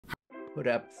put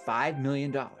up $5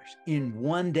 million in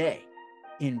 1 day,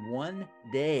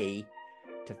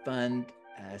 to fund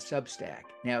Substack.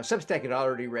 Now, Substack had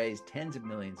already raised tens of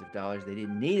millions of dollars. They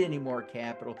didn't need any more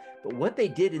capital. But what they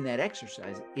did in that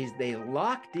exercise is they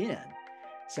locked in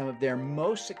some of their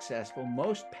most successful,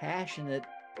 most passionate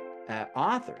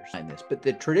authors on this. But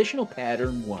the traditional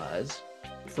pattern was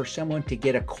for someone to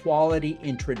get a quality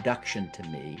introduction to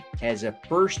me as a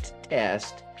first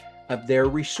test of their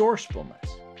resourcefulness.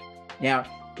 Now,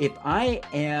 if I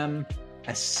am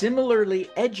a similarly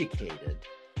educated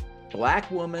Black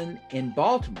woman in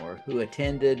Baltimore who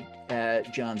attended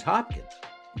Johns Hopkins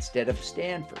instead of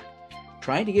Stanford,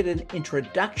 trying to get an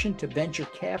introduction to venture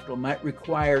capital might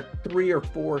require 3 or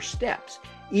 4 steps,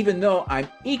 even though I'm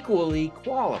equally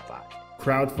qualified.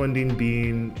 Crowdfunding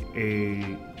being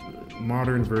a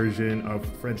modern version of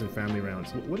friends and family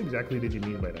rounds. What exactly did you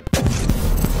mean by that?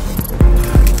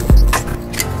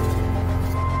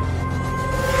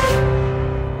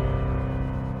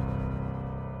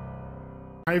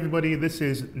 Hi everybody, this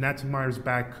is Nat Myers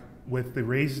back with the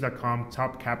Raises.com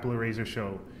Top Capital Raiser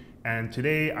Show. And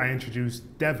today I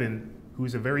introduced Devin,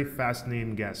 who's a very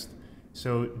fascinating guest.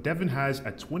 So Devin has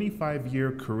a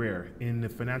 25-year career in the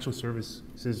financial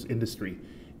services industry.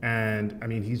 And I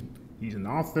mean, he's an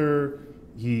author,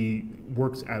 he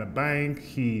works at a bank,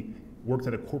 he worked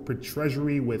at a corporate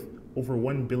treasury with over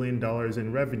 $1 billion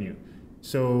in revenue.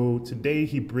 So today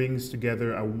he brings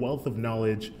together a wealth of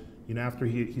knowledge. You know, after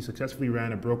he successfully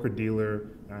ran a broker-dealer,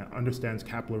 understands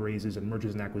capital raises and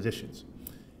mergers and acquisitions.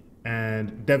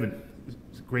 And Devin,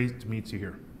 it's great to meet you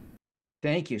here.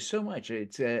 Thank you so much.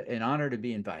 It's an honor to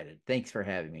be invited. Thanks for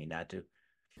having me, Natu.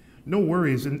 No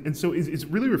worries. And so it's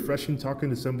really refreshing talking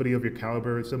to somebody of your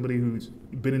caliber, somebody who's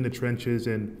been in the trenches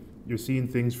and you're seeing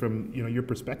things from, you know, your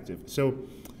perspective. So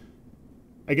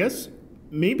I guess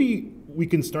maybe we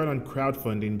can start on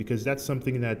crowdfunding, because that's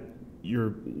something that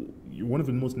you're one of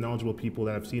the most knowledgeable people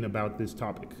that I've seen about this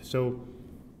topic. So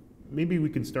maybe we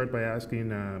can start by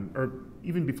asking, or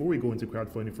even before we go into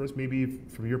crowdfunding, first maybe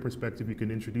from your perspective you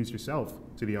can introduce yourself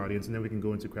to the audience, and then we can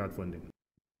go into crowdfunding.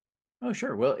 Oh,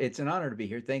 sure. Well, it's an honor to be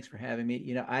here. Thanks for having me.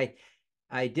 You know, I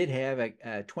did have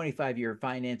a 25-year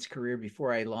finance career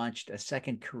before I launched a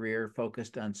second career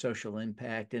focused on social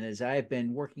impact. And as I've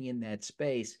been working in that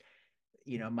space,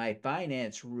 you know, my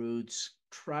finance roots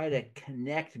try to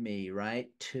connect me, right,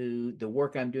 to the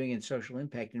work I'm doing in social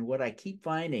impact. And what I keep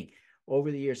finding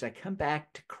over the years, I come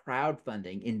back to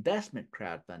crowdfunding, investment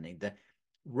crowdfunding. The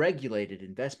regulated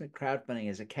investment crowdfunding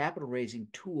as a capital raising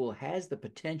tool has the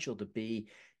potential to be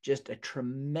just a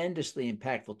tremendously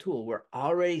impactful tool. We're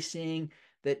already seeing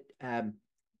that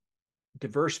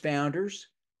diverse founders,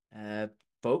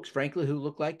 folks, frankly, who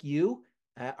look like you,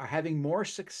 are having more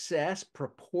success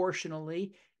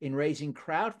proportionally in raising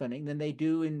crowdfunding than they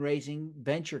do in raising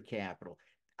venture capital.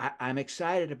 I'm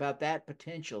excited about that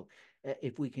potential.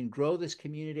 If we can grow this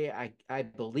community, I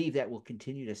believe that will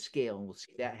continue to scale, and we'll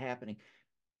see that happening.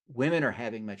 Women are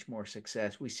having much more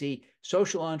success. We see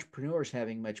social entrepreneurs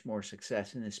having much more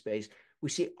success in this space. We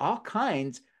see all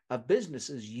kinds of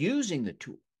businesses using the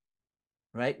tool,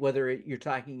 right? Whether you're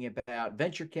talking about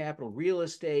venture capital, real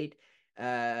estate,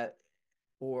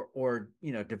 or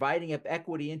you know, dividing up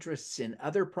equity interests in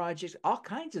other projects. All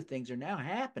kinds of things are now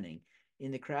happening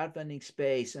in the crowdfunding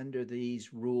space under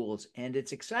these rules, and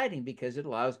it's exciting because it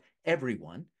allows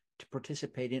everyone to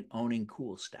participate in owning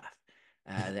cool stuff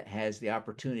that has the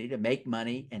opportunity to make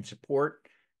money and support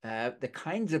the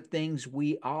kinds of things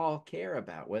we all care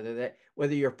about.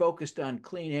 Whether you're focused on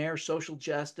clean air, social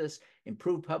justice,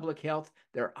 improved public health,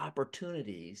 there are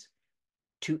opportunities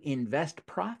to invest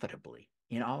profitably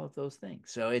in all of those things.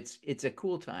 So it's a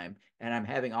cool time, and I'm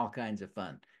having all kinds of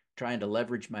fun trying to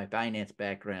leverage my finance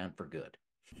background for good.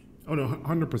 Oh no,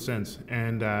 100%.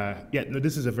 And yeah, no,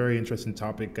 this is a very interesting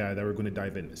topic that we're going to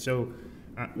dive in. So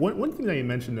one thing that you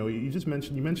mentioned, though,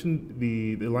 you mentioned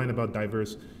the line about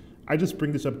diverse. I just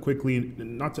bring this up quickly,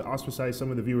 not to ostracize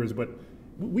some of the viewers, but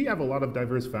we have a lot of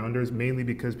diverse founders, mainly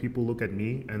because people look at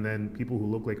me, and then people who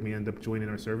look like me end up joining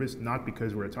our service, not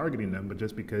because we're targeting them, but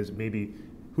just because maybe,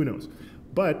 who knows.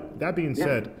 But that being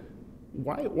said,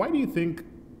 why do you think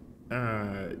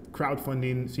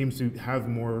crowdfunding seems to have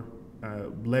more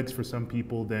legs for some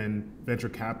people than venture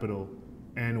capital?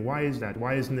 And why is that?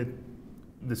 Why isn't it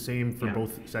the same for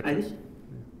both sectors?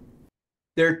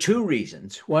 There are 2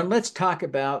 reasons. One, let's talk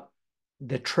about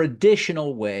the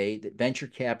traditional way that venture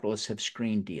capitalists have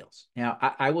screened deals. Now,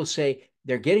 I will say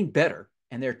they're getting better,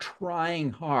 and they're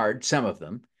trying hard, some of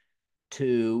them,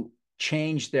 to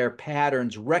change their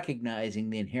patterns, recognizing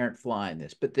the inherent flaw in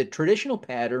this. But the traditional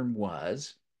pattern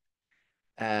was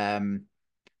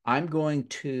I'm going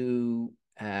to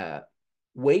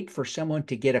wait for someone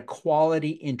to get a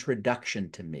quality introduction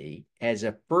to me as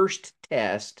a first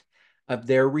test of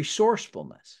their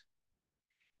resourcefulness.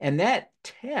 And that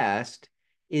test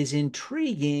is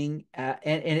intriguing, and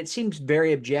it seems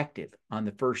very objective on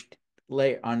the first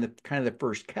layer, on the kind of the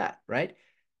first cut, right?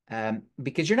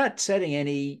 Because you're not setting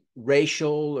any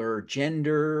racial or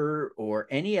gender or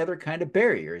any other kind of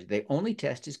barriers. The only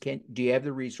test is, do you have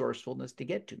the resourcefulness to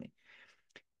get to me?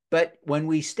 But when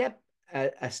we step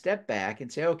a step back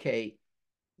and say, okay,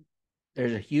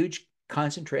 there's a huge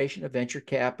concentration of venture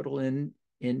capital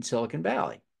in Silicon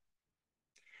Valley.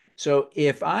 So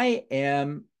if I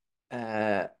am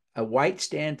a white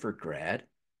Stanford grad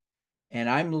and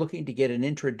I'm looking to get an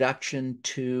introduction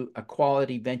to a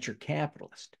quality venture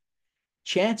capitalist,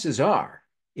 chances are,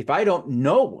 if I don't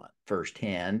know one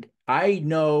firsthand, I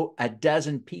know a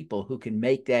dozen people who can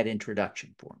make that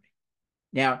introduction for me.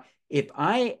 Now, if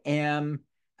I am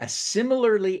a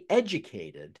similarly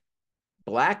educated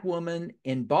Black woman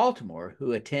in Baltimore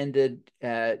who attended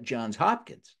Johns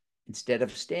Hopkins instead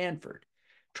of Stanford,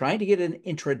 trying to get an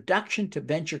introduction to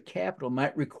venture capital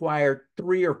might require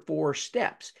 3 or 4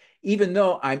 steps, even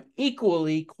though I'm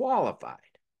equally qualified,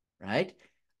 right?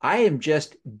 I am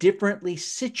just differently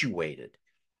situated.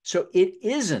 So it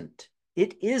isn't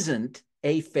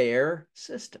a fair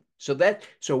system.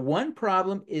 So one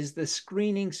problem is the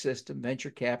screening system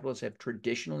venture capitalists have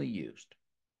traditionally used.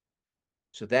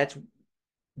 So that's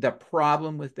the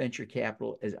problem with venture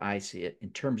capital as I see it in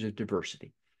terms of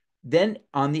diversity. Then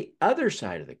on the other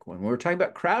side of the coin, when we're talking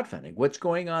about crowdfunding, what's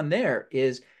going on there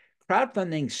is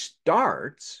crowdfunding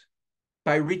starts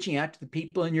by reaching out to the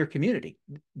people in your community,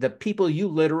 the people you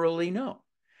literally know.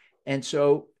 And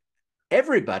so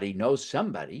everybody knows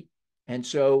somebody. And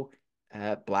so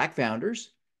Black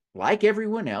founders, like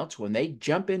everyone else, when they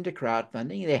jump into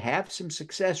crowdfunding, they have some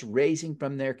success raising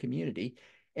from their community.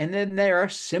 And then they are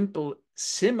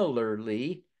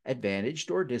similarly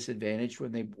advantaged or disadvantaged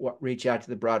when they reach out to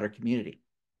the broader community.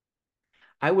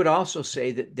 I would also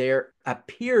say that there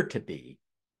appear to be,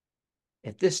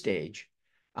 at this stage,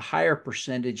 a higher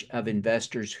percentage of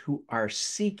investors who are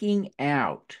seeking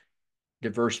out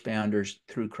diverse founders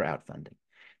through crowdfunding.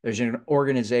 There's an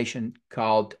organization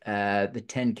called the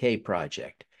 10K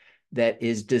Project that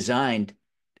is designed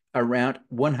around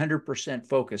 100%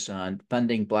 focus on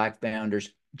funding Black founders.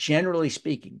 Generally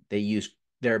speaking,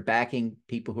 they're backing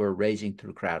people who are raising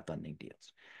through crowdfunding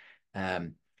deals.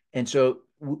 And so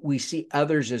we see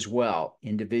others as well,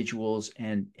 individuals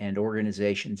and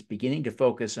organizations beginning to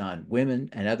focus on women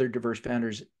and other diverse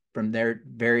founders from their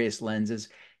various lenses.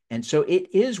 And so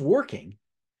it is working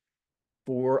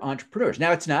for entrepreneurs.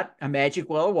 Now, it's not a magic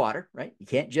well of water, right? You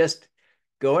can't just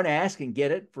go and ask and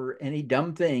get it for any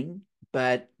dumb thing.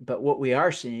 But what we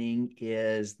are seeing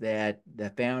is that the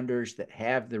founders that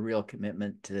have the real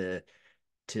commitment to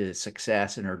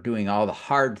success and are doing all the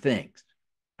hard things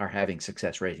are having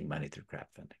success raising money through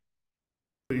crowdfunding.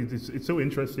 It's so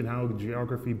interesting how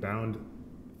geography bound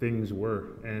things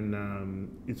were, and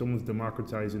it's almost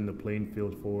democratizing the playing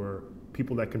field for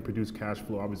people that can produce cash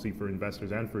flow, obviously for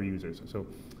investors and for users. So,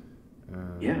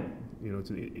 Yeah. it's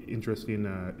an interesting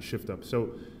shift up.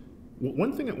 So,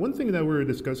 one thing that we're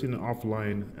discussing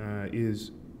offline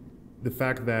is the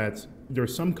fact that there are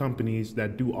some companies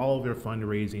that do all of their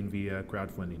fundraising via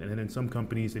crowdfunding, and then in some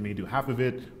companies they may do half of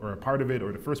it or a part of it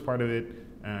or the first part of it,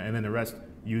 and then the rest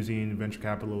using venture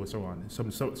capital or so on,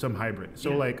 some hybrid.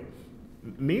 So like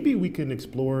maybe we can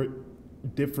explore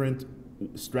different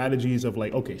strategies of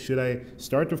like, okay, should I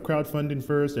start with crowdfunding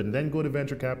first and then go to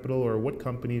venture capital, or what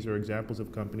companies or examples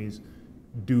of companies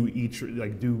do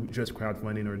do just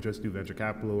crowdfunding or just do venture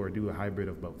capital or do a hybrid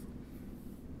of both?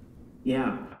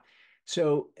 Yeah.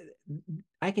 So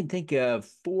I can think of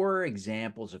 4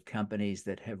 examples of companies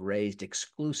that have raised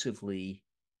exclusively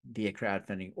via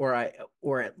crowdfunding, or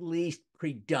at least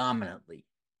predominantly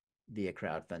via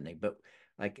crowdfunding. But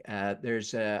like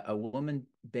there's a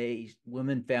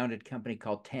woman-founded company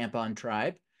called Tampon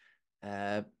Tribe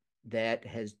that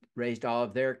has raised all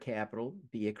of their capital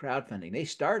via crowdfunding. They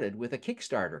started with a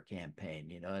Kickstarter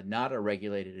campaign, not a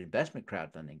regulated investment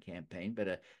crowdfunding campaign, but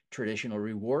a traditional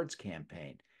rewards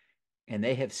campaign. And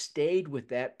they have stayed with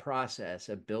that process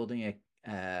of building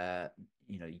kind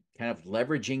of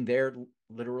leveraging their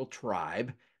literal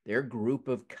tribe, their group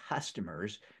of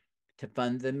customers to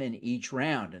fund them in each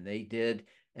round. And they did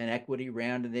an equity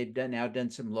round, and they've now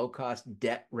done some low-cost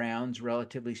debt rounds,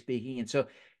 relatively speaking. And so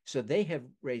they have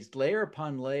raised layer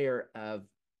upon layer of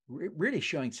really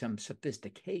showing some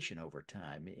sophistication over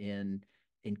time in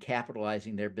in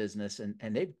capitalizing their business,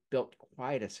 and they've built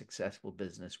quite a successful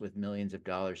business with millions of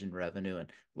dollars in revenue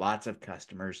and lots of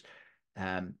customers.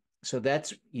 So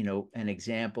that's, an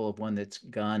example of one that's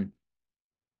gone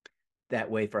that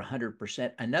way for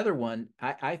 100%. Another one,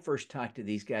 I first talked to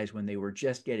these guys when they were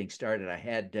just getting started. I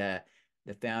had the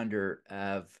founder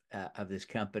of this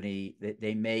company that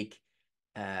they make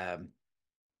um,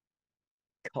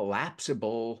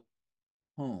 collapsible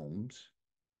homes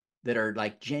that are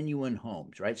like genuine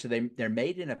homes, right? So they're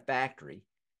made in a factory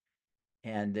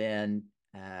and then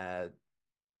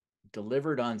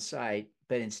delivered on site.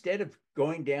 But instead of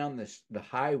going down the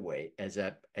highway as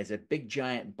a big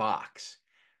giant box,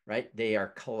 right? They are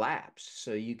collapsed.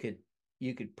 So you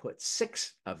could put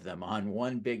six of them on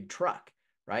one big truck,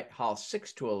 right? Haul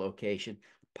six to a location,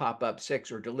 pop up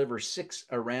six, or deliver six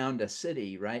around a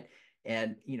city, right?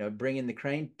 And bring in the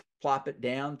crane, plop it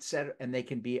down, set it, and they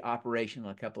can be operational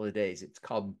in a couple of days. It's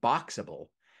called boxable,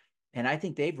 and I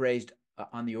think they've raised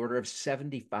on the order of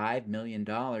 $75 million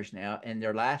now. And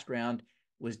their last round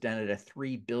was done at a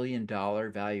 $3 billion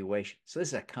valuation. So this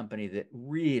is a company that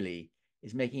really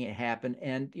is making it happen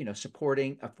and,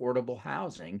 supporting affordable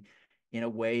housing in a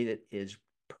way that is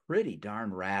pretty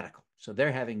darn radical. So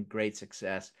they're having great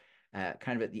success,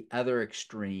 kind of at the other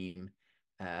extreme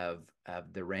of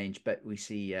the range. But we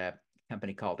see a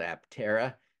company called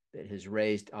Aptera that has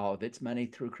raised all of its money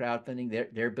through crowdfunding.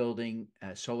 They're building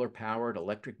solar powered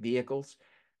electric vehicles,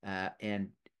 and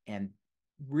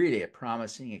really a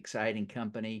promising, exciting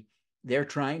company. They're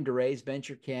trying to raise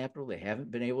venture capital. They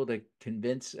haven't been able to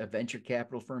convince a venture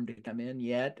capital firm to come in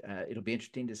yet. It'll be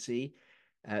interesting to see.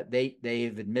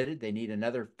 They've admitted they need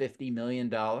another $50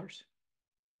 million.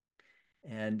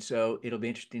 And so it'll be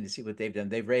interesting to see what they've done.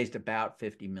 They've raised about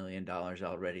 $50 million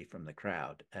already from the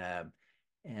crowd.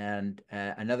 And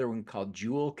another one called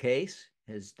Jewel Case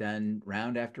has done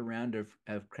round after round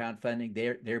of crowdfunding.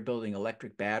 They're building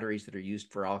electric batteries that are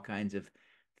used for all kinds of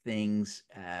things.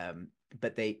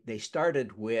 But they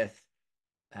started with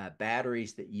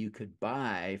batteries that you could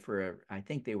buy for, I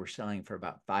think they were selling for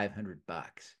about $500,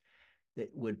 that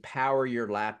would power your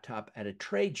laptop at a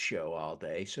trade show all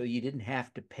day. So you didn't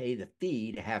have to pay the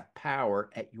fee to have power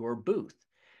at your booth.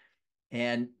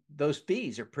 And those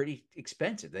fees are pretty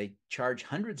expensive. They charge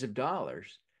hundreds of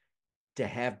dollars to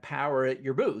have power at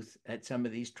your booth at some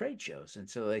of these trade shows. And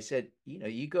so they said,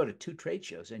 you go to two trade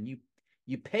shows and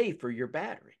you pay for your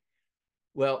battery.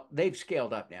 Well, they've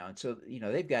scaled up now. And so,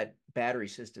 they've got battery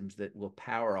systems that will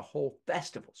power a whole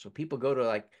festival. So people go to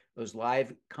like those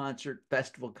live concert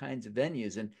festival kinds of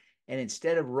venues, and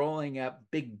instead of rolling up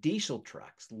big diesel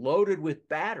trucks loaded with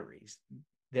batteries,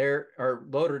 there are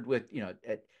loaded with,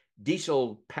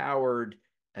 diesel powered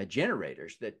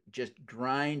generators that just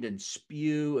grind and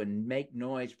spew and make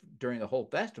noise during the whole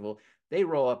festival. They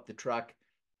roll up the truck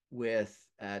with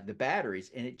the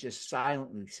batteries, and it just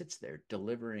silently sits there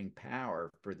delivering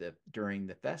power during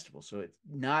the festival. So it's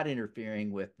not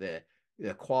interfering with the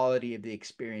quality of the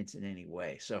experience in any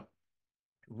way. So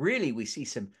really, we see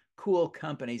some cool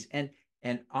companies, and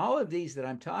all of these that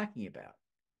I'm talking about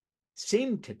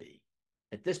seem to be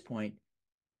at this point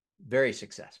very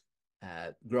successful,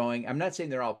 growing. I'm not saying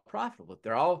they're all profitable, but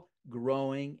they're all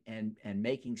growing and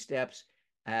making steps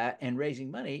and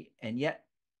raising money, and yet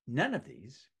none of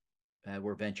these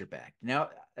were venture backed. Now,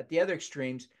 at the other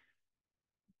extremes,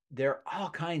 there are all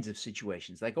kinds of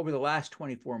situations. Like over the last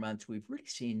 24 months, we've really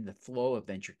seen the flow of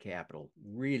venture capital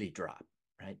really drop,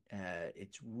 right?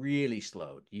 It's really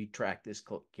slowed. You track this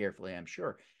carefully, I'm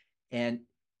sure.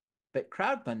 But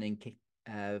crowdfunding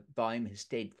volume has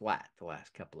stayed flat the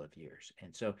last couple of years.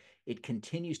 And so it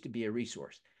continues to be a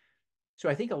resource. So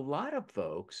I think a lot of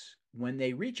folks, when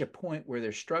they reach a point where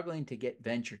they're struggling to get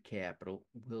venture capital,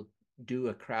 will do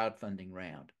a crowdfunding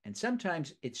round. And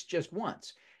sometimes it's just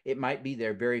once. It might be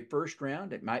their very first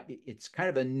round. It's kind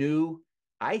of a new,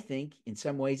 I think, in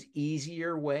some ways,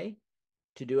 easier way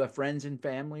to do a friends and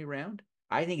family round.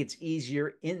 I think it's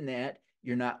easier in that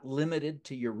you're not limited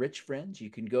to your rich friends.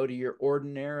 You can go to your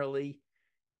ordinary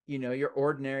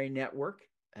network,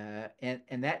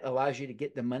 and that allows you to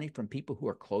get the money from people who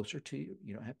are closer to you.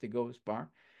 You don't have to go as far.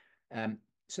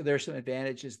 So there's some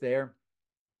advantages there.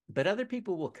 But other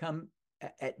people will come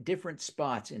at different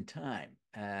spots in time,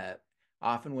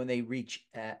 often when they reach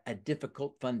a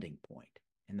difficult funding point,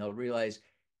 and they'll realize,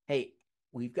 hey,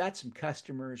 we've got some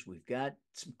customers, we've got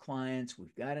some clients,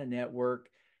 we've got a network.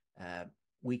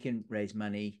 We can raise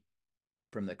money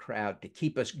from the crowd to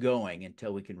keep us going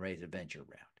until we can raise a venture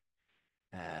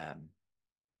round.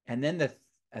 And then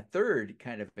a third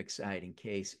kind of exciting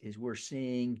case is we're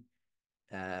seeing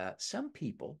some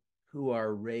people who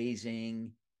are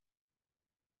raising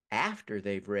after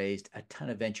they've raised a ton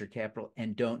of venture capital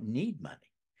and don't need money.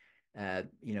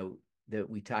 That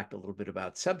we talked a little bit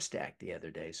about Substack the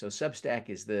other day. So Substack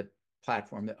is the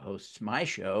platform that hosts my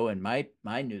show and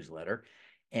my newsletter,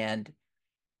 and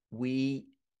we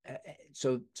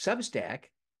so Substack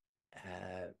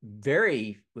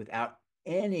very without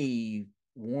any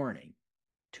warning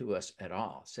to us at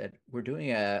all said we're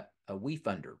doing a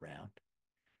WeFunder round,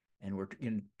 and we're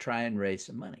going to try and raise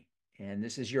some money, and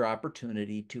this is your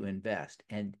opportunity to invest.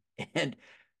 And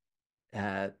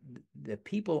the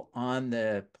people on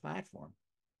the platform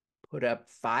put up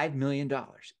 $5 million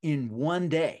in one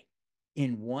day,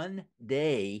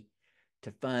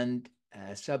 to fund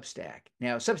Substack.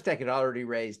 Now, Substack had already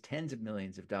raised tens of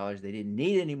millions of dollars. They didn't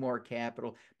need any more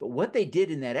capital. But what they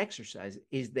did in that exercise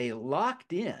is they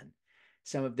locked in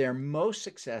some of their most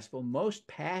successful, most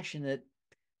passionate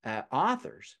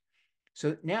authors.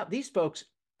 So now these folks,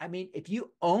 I mean, if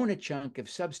you own a chunk of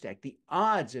Substack, the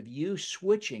odds of you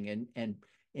switching and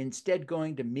instead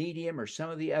going to Medium or some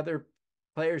of the other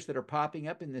players that are popping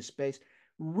up in this space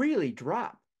really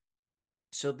drop.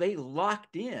 So they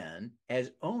locked in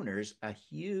as owners a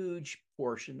huge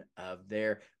portion of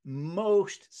their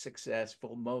most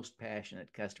successful, most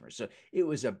passionate customers. So it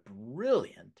was a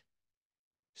brilliant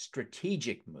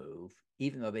strategic move,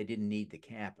 even though they didn't need the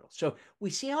capital. So we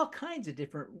see all kinds of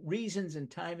different reasons and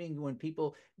timing when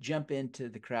people jump into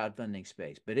the crowdfunding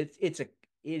space. But it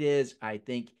is, I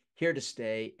think, here to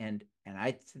stay, and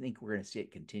I think we're going to see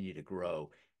it continue to grow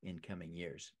in coming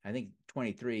years. I think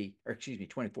 24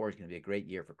 is going to be a great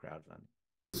year for crowdfunding.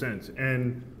 Sense.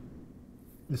 And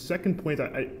the second point,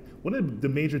 one of the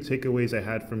major takeaways I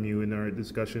had from you in our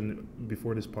discussion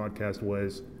before this podcast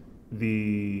was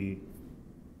the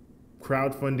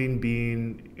crowdfunding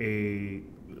being a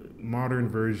modern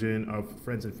version of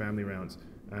friends and family rounds.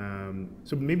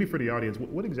 So maybe for the audience,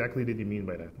 what exactly did you mean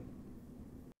by that?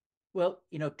 Well,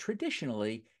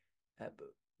 traditionally,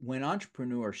 when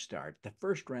entrepreneurs start, the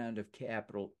first round of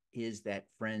capital is that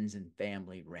friends and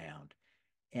family round.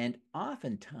 And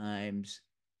oftentimes,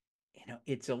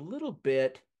 it's a little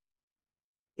bit,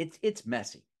 it's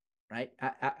messy, right?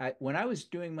 When I was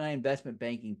doing my investment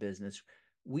banking business,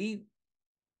 we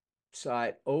saw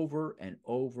it over and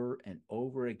over and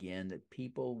over again that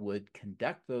people would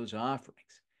conduct those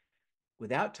offerings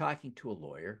without talking to a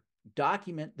lawyer,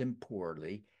 document them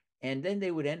poorly, and then they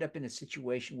would end up in a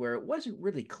situation where it wasn't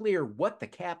really clear what the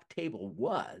cap table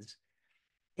was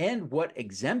and what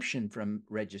exemption from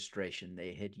registration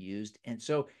they had used. And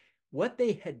so what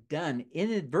they had done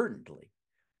inadvertently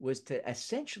was to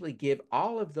essentially give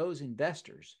all of those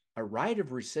investors a right of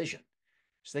rescission.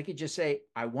 So they could just say,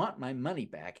 I want my money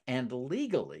back, and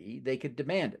legally they could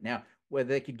demand it. Now, whether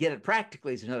they could get it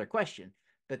practically is another question,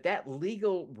 but that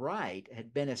legal right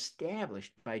had been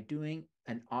established by doing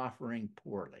an offering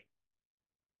poorly.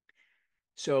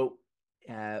 So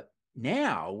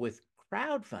now with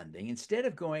crowdfunding, instead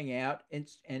of going out and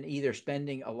either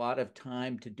spending a lot of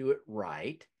time to do it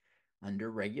right under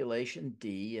Regulation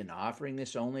D and offering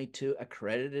this only to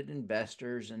accredited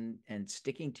investors and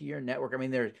sticking to your network, I mean,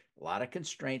 there's a lot of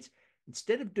constraints.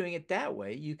 Instead of doing it that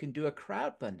way, you can do a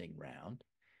crowdfunding round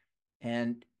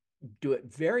and do it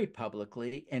very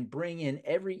publicly and bring in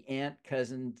every aunt,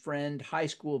 cousin, friend, high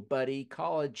school buddy,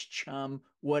 college chum,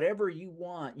 whatever you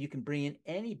want. You can bring in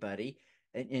anybody,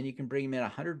 and you can bring them in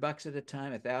 $100 at a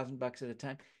time, $1,000 at a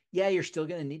time. Yeah, you're still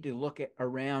going to need to look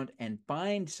around and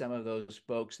find some of those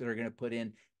folks that are going to put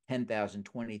in 10,000,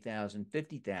 20,000,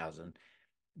 50,000.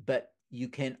 But you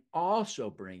can also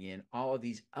bring in all of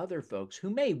these other folks who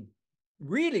may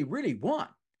really, really want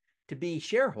to be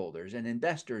shareholders and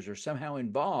investors or somehow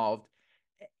involved,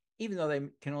 even though they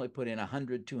can only put in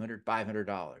 $100, $200,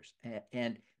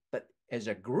 $500. But as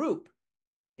a group,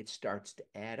 it starts to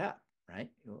add up, right?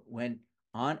 When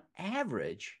on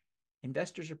average,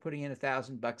 investors are putting in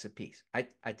 $1,000 a piece. I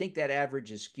think that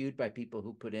average is skewed by people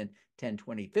who put in 10,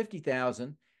 20,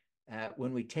 50,000.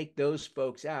 When we take those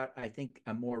folks out, I think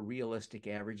a more realistic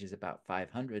average is about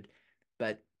 500,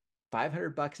 but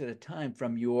 $500 at a time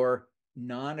from your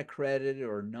non-accredited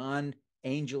or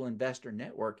non-angel investor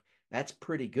network, that's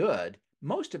pretty good.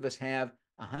 Most of us have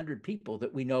 100 people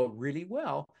that we know really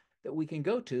well that we can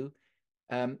go to.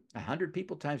 100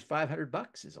 people times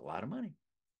 $500 is a lot of money.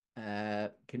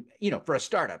 For a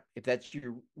startup, if that's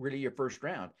really your first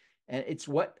round, and it's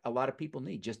what a lot of people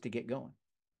need just to get going.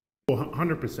 Well,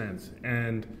 100%.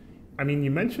 And I mean,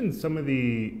 you mentioned some of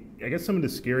the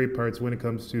scary parts when it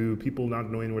comes to people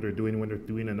not knowing what they're doing when they're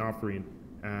doing an offering,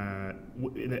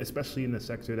 especially in a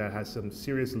sector that has some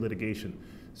serious litigation.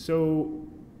 So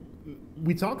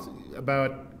we talked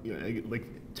about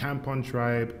like Tampon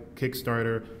Tribe,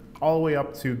 Kickstarter. all the way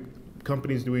up to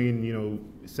companies doing,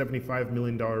 $75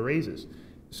 million raises.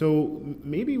 So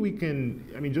maybe we can,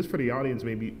 I mean, just for the audience,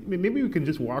 maybe we can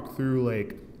just walk through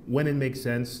like when it makes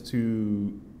sense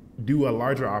to do a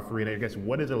larger offering. I guess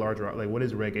what is a larger, like what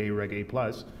is Reg A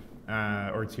plus,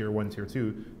 or tier one, tier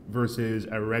two versus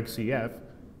a Reg CF,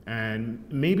 and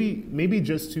maybe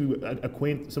just to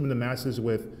acquaint some of the masses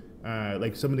with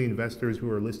like some of the investors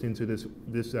who are listening to this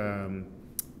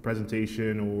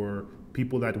presentation, or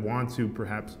people that want to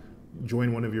perhaps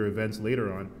join one of your events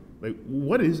later on. Like,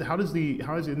 how does the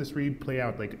industry play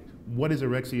out? Like, what is a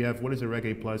Reg CF? What is a Reg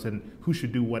A plus, and who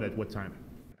should do what at what time?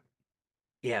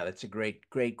 Yeah, that's a great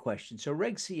question. So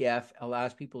Reg CF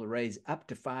allows people to raise up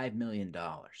to $5 million.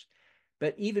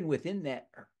 But even within that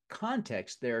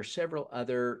context, there are several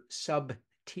other sub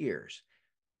tiers.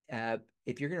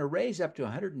 If you're going to raise up to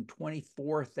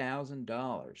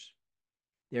 $124,000,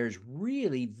 there's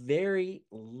really very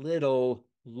little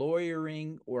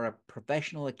lawyering or a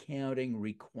professional accounting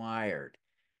required.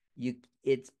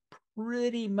 It's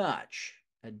pretty much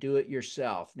a do it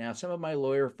yourself. Now, some of my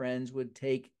lawyer friends would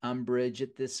take umbrage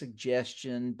at this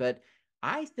suggestion, but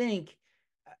I think,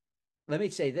 let me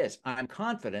say this, I'm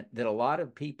confident that a lot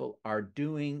of people are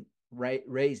doing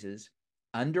raises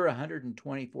under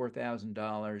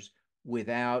 $124,000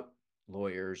 without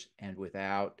lawyers and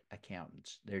without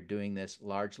accountants. They're doing this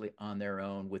largely on their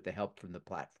own with the help from the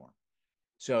platform.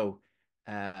 So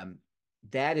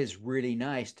that is really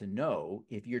nice to know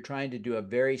if you're trying to do a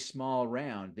very small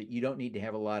round, that you don't need to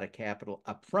have a lot of capital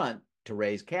up front to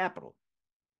raise capital.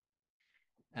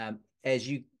 As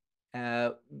you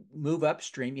move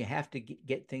upstream, you have to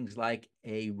get things like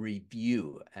a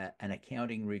review, an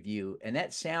accounting review. And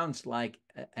that sounds like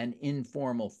an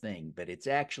informal thing, but it's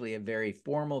actually a very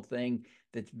formal thing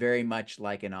that's very much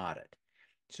like an audit.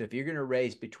 So if you're going to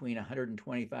raise between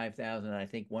 125,000 and I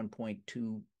think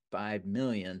 1.25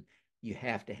 million, you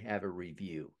have to have a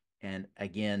review. And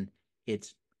again,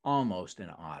 it's almost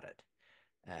an audit.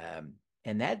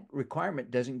 And that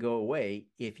requirement doesn't go away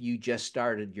if you just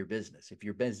started your business. If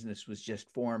your business was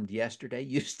just formed yesterday,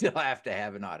 you still have to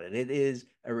have an audit. It is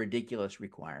a ridiculous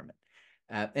requirement.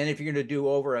 And if you're going to do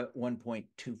over a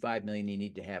 1.25 million, you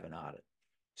need to have an audit.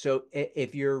 So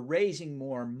if you're raising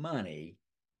more money,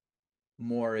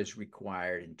 more is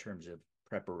required in terms of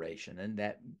preparation. And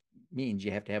that means you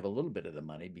have to have a little bit of the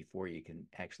money before you can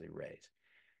actually raise.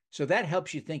 So that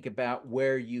helps you think about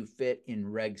where you fit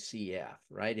in Reg CF,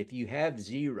 right? If you have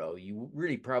zero, you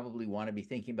really probably want to be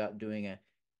thinking about doing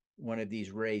one of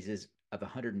these raises of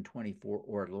 124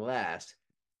 or less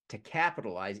to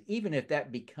capitalize, even if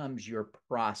that becomes your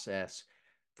process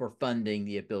for funding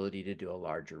the ability to do a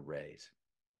larger raise.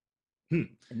 And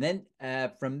then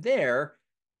from there,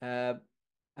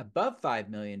 above $5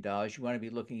 million, you want to be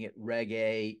looking at Reg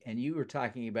A, and you were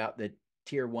talking about the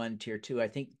tier one, tier two. I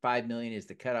think 5 million is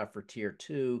the cutoff for tier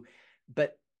two.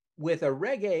 But with a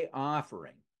Reg A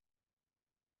offering,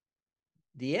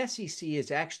 the SEC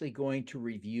is actually going to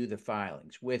review the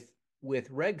filings. With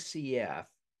Reg CF,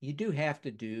 you do have to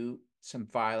do some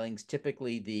filings.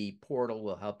 Typically, the portal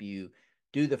will help you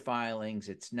do the filings.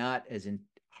 It's not as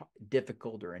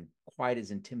difficult or quite as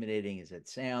intimidating as it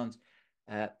sounds.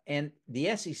 And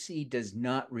the SEC does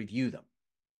not review them.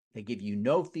 They give you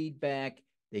no feedback.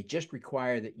 They just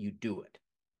require that you do it.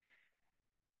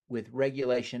 With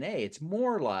Regulation A, it's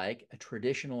more like a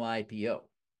traditional IPO,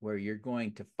 where you're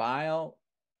going to file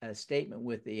a statement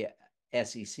with the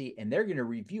SEC, and they're going to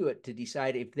review it to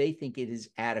decide if they think it is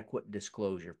adequate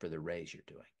disclosure for the raise you're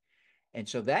doing. And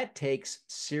so that takes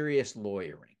serious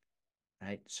lawyering,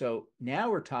 right? So now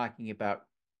we're talking about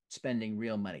spending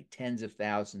real money, tens of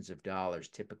thousands of dollars,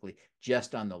 typically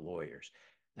just on the lawyers.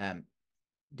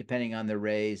 Depending on the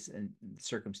raise and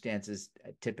circumstances,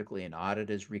 typically an audit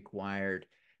is required.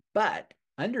 But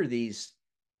under these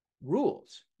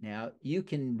rules, now you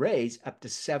can raise up to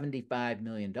 $75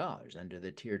 million under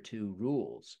the tier two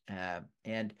rules.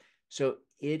 And so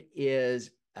it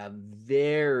is a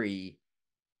very,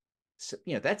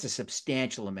 that's a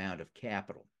substantial amount of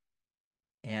capital.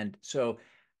 And so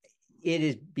it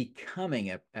is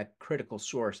becoming a critical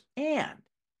source. And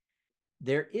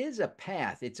there is a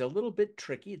path. It's a little bit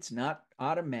tricky. It's not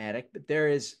automatic, but there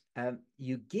is,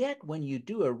 you get when you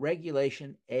do a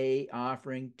Regulation A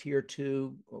offering, tier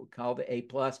two, what we call the A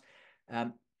plus,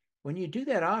 when you do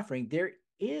that offering, there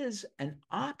is an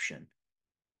option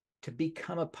to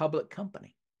become a public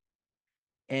company.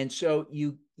 And so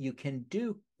you can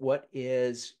do what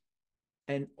is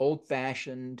an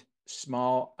old-fashioned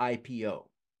small IPO.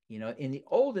 In the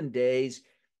olden days,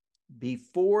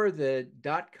 before the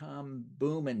dot-com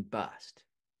boom and bust,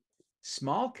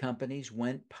 small companies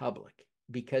went public.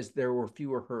 because there were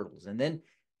fewer hurdles. And then,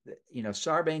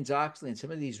 Sarbanes-Oxley and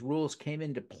some of these rules came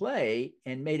into play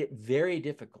and made it very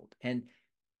difficult. And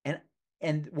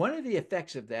and one of the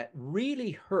effects of that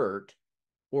really hurt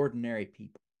ordinary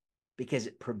people because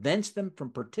it prevents them from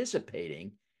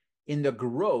participating in the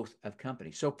growth of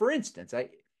companies. So, for instance,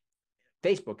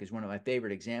 Facebook is one of my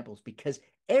favorite examples because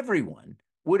everyone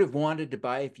would have wanted to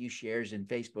buy a few shares in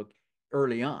Facebook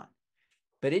early on,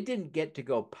 but it didn't get to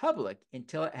go public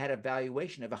until it had a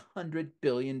valuation of $100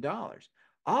 billion.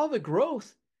 All the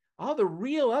growth, all the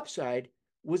real upside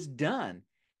was done,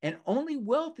 and only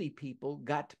wealthy people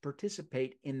got to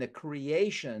participate in the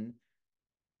creation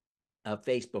of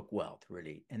Facebook wealth,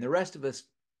 really. And the rest of us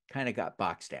kind of got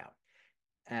boxed out.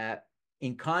 Uh,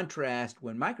 in contrast,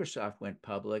 when Microsoft went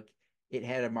public, it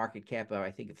had a market cap of,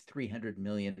 I think, of $300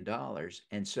 million.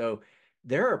 And so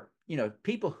there are,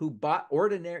 people who bought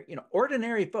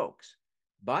ordinary folks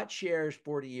bought shares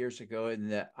 40 years ago in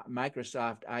the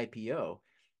Microsoft IPO,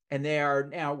 and they are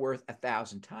now worth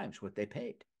 1,000 times what they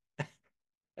paid.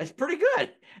 That's pretty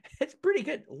good. It's pretty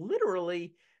good.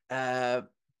 Literally, I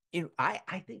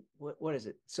think what is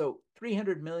it? So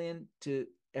 300 million to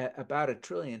about a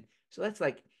trillion. So that's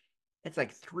like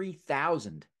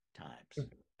 3,000 times.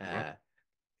 Wow.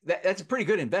 That's a pretty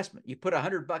good investment. You put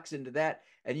 $100 into that,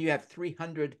 and you have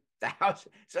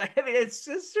 300,000. So I mean, it's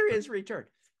a serious return.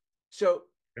 So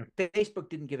Yeah. Facebook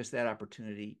didn't give us that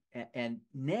opportunity, and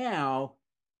now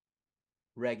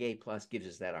Reg A Plus gives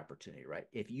us that opportunity, right?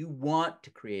 If you want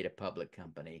to create a public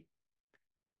company,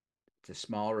 it's a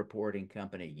small reporting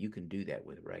company, you can do that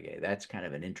with Reg A. That's kind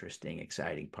of an interesting,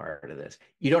 exciting part of this.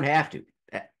 You don't have to.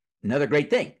 Another great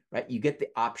thing, right? You get the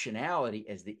optionality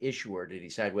as the issuer to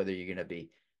decide whether you're going to be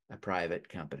a private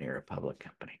company or a public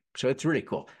company. So it's really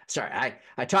cool. Sorry,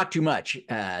 I talk too much,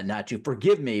 not to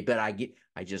forgive me, but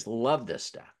I just love this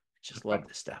stuff. Just love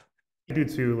this stuff. I do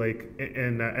too, like,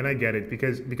 and I get it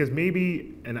because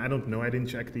maybe, and I don't know, I didn't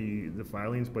check the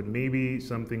filings, but maybe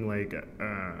something like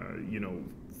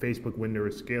Facebook when they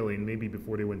were scaling, maybe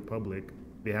before they went public,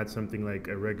 they had something like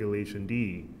a Regulation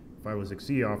D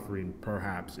 506C offering,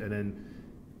 perhaps, and then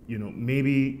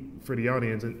maybe for the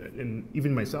audience and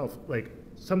even myself, like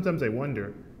sometimes I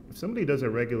wonder if somebody does a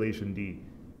Regulation D.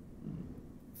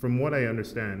 From what I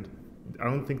understand, I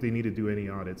don't think they need to do any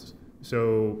audits.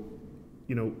 So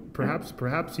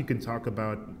perhaps you can talk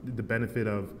about the benefit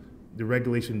of the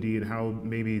Regulation D and how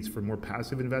maybe it's for more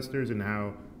passive investors and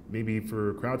how maybe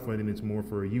for crowdfunding it's more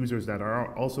for users that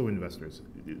are also investors,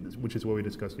 which is what we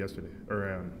discussed yesterday.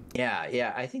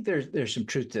 Yeah, I think there's some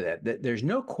truth to that. There's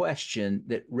no question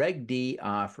that Reg D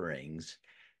offerings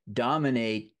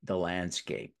dominate the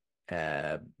landscape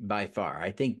by far.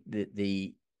 I think that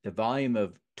the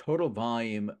total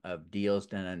volume of deals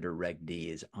done under Reg D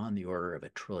is on the order of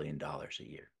 $1 trillion a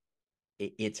year.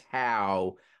 It's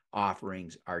how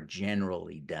offerings are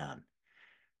generally done.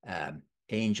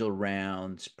 Angel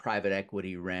rounds, private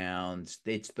equity rounds.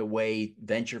 It's the way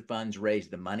venture funds raise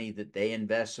the money that they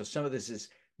invest. So some of this is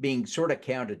being sort of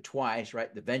counted twice,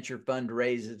 right? The venture fund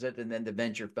raises it, and then the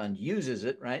venture fund uses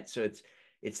it, right? So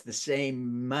it's the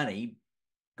same money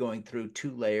going through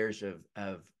two layers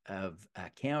of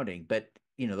accounting, but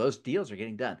those deals are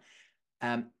getting done.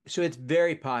 So it's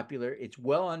very popular. It's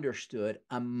well understood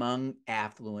among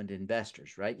affluent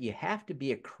investors, right? You have to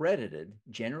be accredited,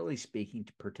 generally speaking,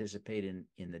 to participate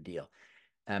in the deal.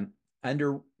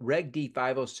 Under Reg D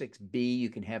 506B, you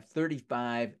can have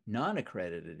 35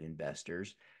 non-accredited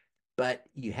investors, but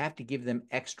you have to give them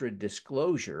extra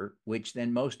disclosure, which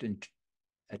then most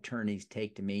attorneys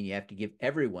take to mean you have to give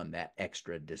everyone that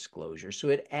extra disclosure. So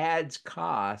it adds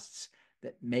costs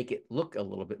that make it look a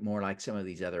little bit more like some of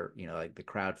these other, like the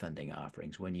crowdfunding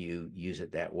offerings when you use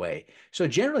it that way. So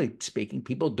generally speaking,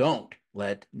 people don't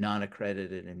let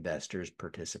non-accredited investors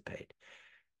participate.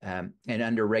 And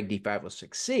under Reg D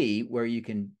 506C, where you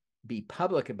can be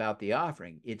public about the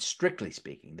offering, it's strictly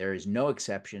speaking, there is no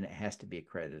exception. It has to be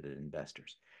accredited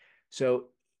investors. So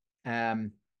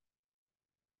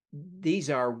these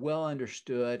are well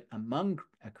understood among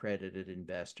accredited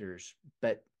investors,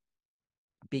 but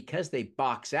because they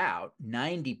box out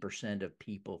 90% of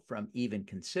people from even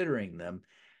considering them,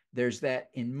 there's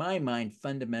that, in my mind,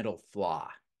 fundamental flaw,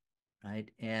 right?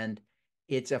 And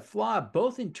it's a flaw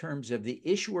both in terms of the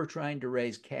issuer trying to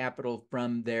raise capital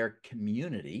from their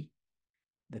community,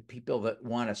 the people that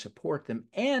want to support them,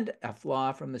 and a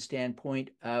flaw from the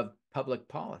standpoint of public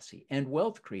policy and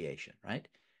wealth creation, right?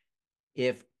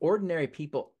 If ordinary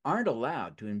people aren't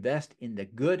allowed to invest in the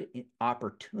good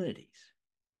opportunities,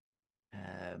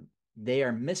 they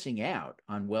are missing out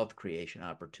on wealth creation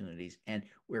opportunities, and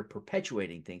we're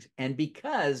perpetuating things. And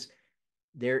because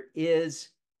there is,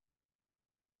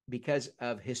 because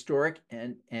of historic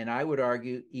and I would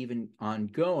argue even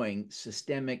ongoing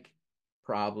systemic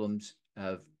problems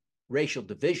of racial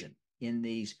division in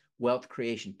these wealth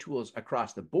creation tools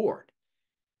across the board.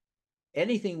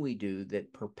 Anything we do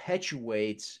that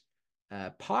perpetuates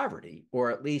poverty,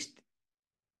 or at least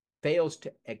fails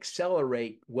to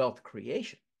accelerate wealth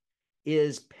creation,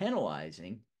 is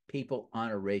penalizing people on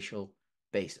a racial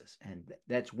basis. And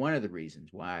that's one of the reasons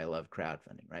why I love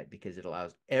crowdfunding, right? Because it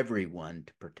allows everyone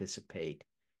to participate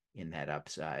in that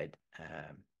upside.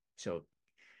 So,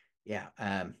 yeah,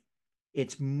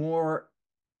 it's more,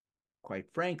 quite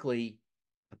frankly,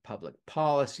 a public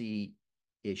policy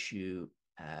issue,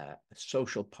 a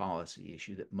social policy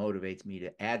issue that motivates me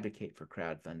to advocate for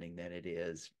crowdfunding than it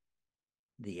is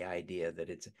the idea that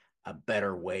it's a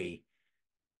better way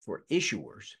for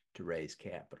issuers to raise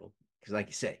capital. Because, like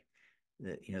you say,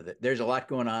 there's a lot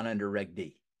going on under Reg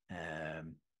D.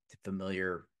 It's a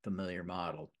familiar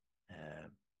model,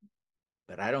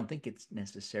 but I don't think it's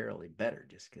necessarily better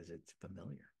just because it's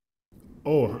familiar.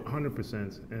 Oh,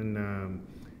 100%. And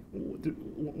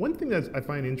one thing that I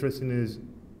find interesting is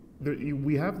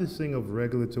we have this thing of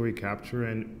regulatory capture,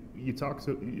 and you talk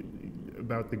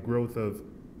about the growth of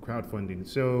crowdfunding.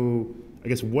 So I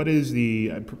guess what is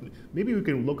maybe we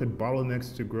can look at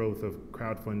bottlenecks to growth of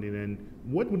crowdfunding, and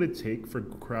what would it take for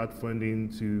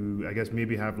crowdfunding to, I guess,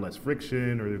 maybe have less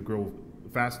friction or to grow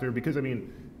faster? Because I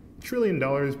mean, $1 trillion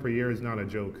per year is not a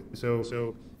joke.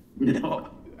 So No.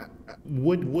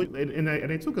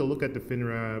 and I took a look at the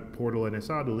FINRA portal, and I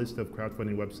saw the list of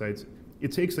crowdfunding websites.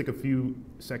 It takes like a few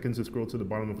seconds to scroll to the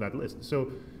bottom of that list.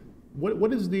 So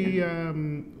what is the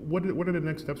what are the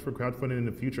next steps for crowdfunding in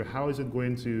the future? How is it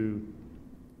going to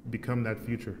become that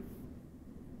future?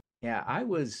 Yeah, I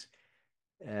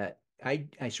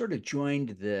sort of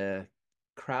joined the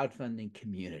crowdfunding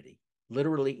community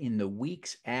literally in the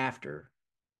weeks after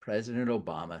President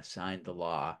Obama signed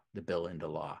the bill into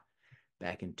law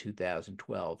back in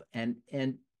 2012. And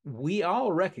we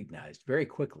all recognized very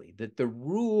quickly that the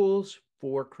rules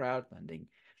for crowdfunding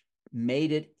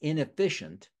made it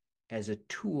inefficient as a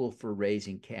tool for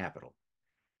raising capital.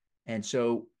 And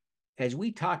so as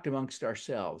we talked amongst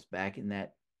ourselves back in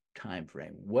that time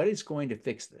frame, what is going to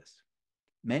fix this?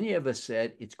 Many of us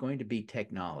said it's going to be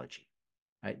technology,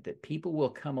 right? That people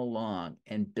will come along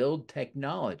and build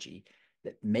technology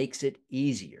that makes it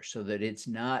easier so that it's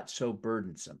not so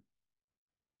burdensome.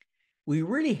 We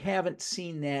really haven't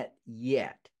seen that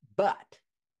yet, but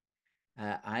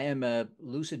I am a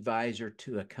loose advisor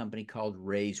to a company called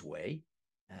Raiseway,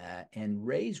 and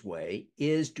Raiseway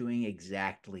is doing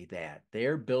exactly that.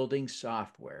 They're building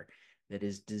software that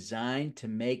is designed to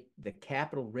make the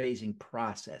capital raising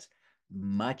process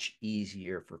much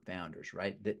easier for founders,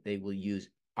 right? That they will use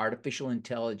artificial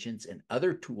intelligence and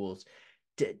other tools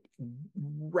to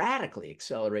radically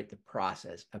accelerate the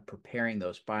process of preparing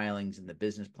those filings and the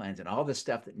business plans and all the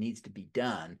stuff that needs to be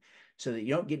done so that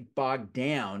you don't get bogged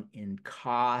down in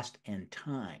cost and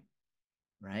time,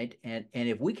 right? And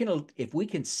if we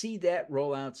can see that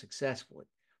roll out successfully,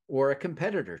 or a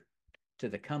competitor to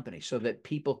the company, so that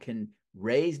people can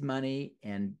raise money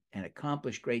and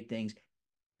accomplish great things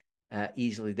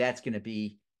easily, that's going to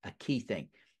be a key thing.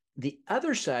 The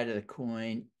other side of the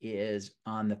coin is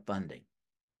on the funding,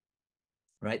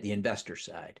 right? The investor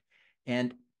side.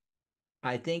 And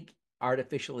I think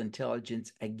artificial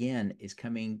intelligence, again, is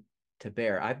coming to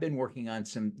bear. I've been working on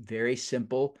some very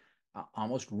simple,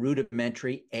 almost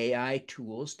rudimentary AI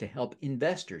tools to help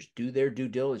investors do their due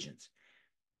diligence.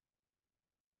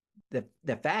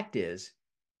 The fact is,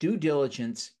 due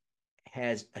diligence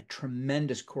has a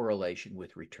tremendous correlation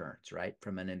with returns, right?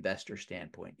 From an investor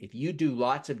standpoint. If you do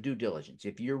lots of due diligence,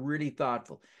 if you're really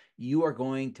thoughtful, you are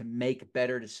going to make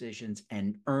better decisions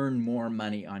and earn more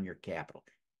money on your capital.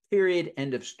 Period.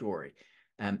 End of story.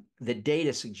 The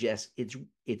data suggests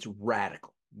it's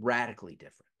radically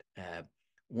different.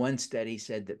 One study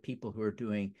said that people who are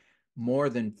doing more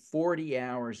than 40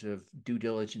 hours of due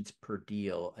diligence per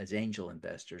deal as angel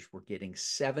investors were getting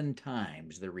 7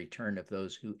 times the return of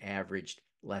those who averaged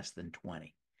less than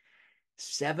 20.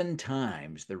 7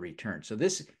 times the return. So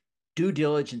this due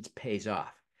diligence pays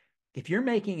off. If you're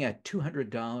making a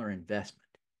 $200 investment,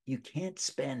 you can't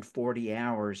spend 40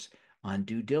 hours on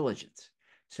due diligence.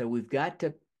 So we've got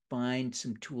to find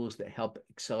some tools that help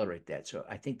accelerate that. So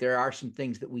I think there are some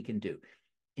things that we can do.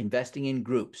 Investing in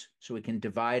groups so we can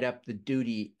divide up the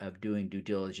duty of doing due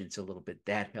diligence a little bit.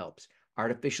 That helps.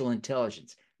 Artificial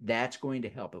intelligence, that's going to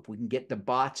help. If we can get the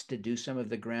bots to do some of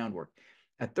the groundwork.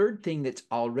 A third thing that's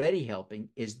already helping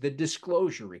is the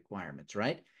disclosure requirements,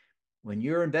 right? When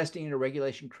you're investing in a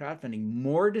regulation crowdfunding,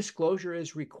 more disclosure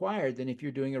is required than if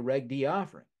you're doing a Reg D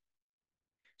offering.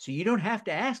 So you don't have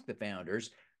to ask the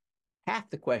founders half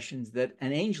the questions that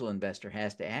an angel investor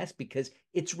has to ask because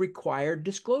it's required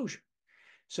disclosure.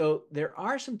 So there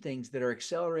are some things that are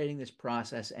accelerating this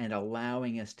process and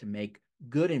allowing us to make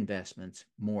good investments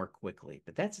more quickly.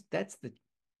 But that's the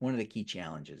one of the key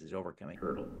challenges is overcoming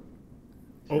hurdle.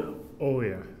 Oh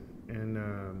yeah, and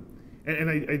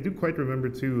I do quite remember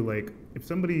too. Like if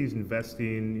somebody's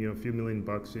investing, a few $1 million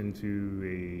into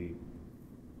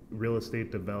a real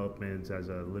estate development as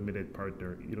a limited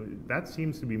partner, that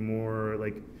seems to be more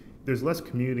like there's less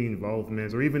community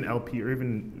involvement, or even LP, or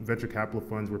even venture capital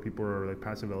funds where people are like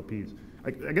passive LPs.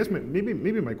 I guess maybe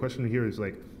my question here is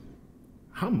like,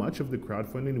 how much of the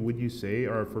crowdfunding would you say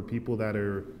are for people that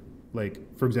are like,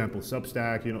 for example,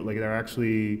 Substack, like they're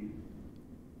actually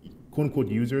quote unquote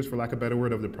users, for lack of a better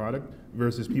word, of the product,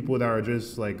 versus people that are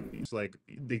just like, it's like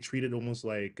they treat it almost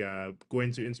like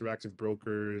going to interactive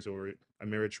brokers or a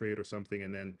Ameritrade or something,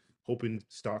 and then hoping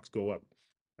stocks go up.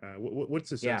 What's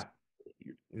the sense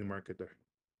Yeah, in the market there?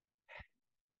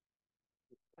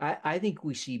 I think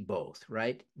we see both,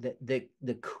 right?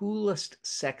 The coolest,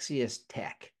 sexiest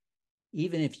tech,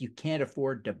 even if you can't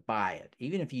afford to buy it,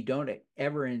 even if you don't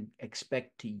ever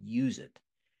expect to use it,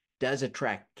 does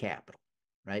attract capital,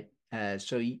 right?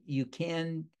 So you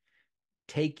can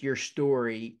take your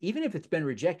story, even if it's been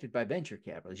rejected by venture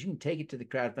capitalists, you can take it to the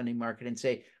crowdfunding market and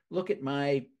say, look at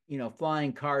my,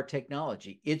 flying car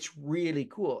technology. It's really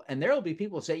cool. And there will be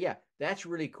people who say, yeah, that's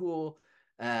really cool.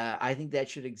 I think that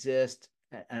should exist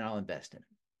and I'll invest in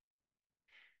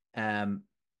it.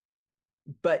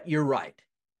 But you're right.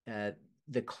 Uh,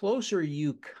 the closer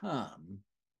you come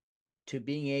to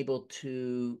being able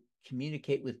to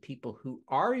communicate with people who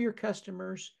are your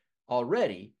customers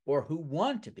already or who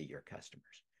want to be your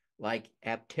customers. Like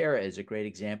Aptera is a great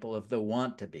example of the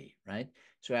want to be, right?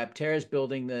 So Aptera is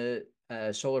building the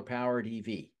solar powered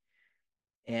EV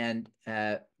and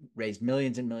raised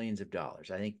millions and millions of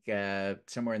dollars. I think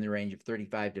somewhere in the range of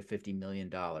 $35 to $50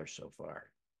 million so far.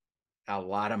 A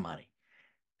lot of money.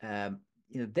 Um,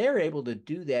 they're able to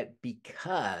do that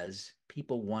because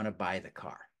people want to buy the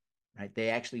car, right? They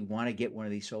actually want to get one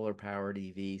of these solar powered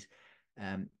EVs.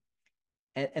 Um,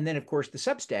 and then, of course, the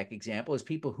Substack example is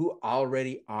people who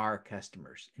already are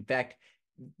customers. In fact,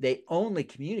 they only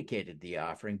communicated the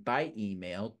offering by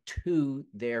email to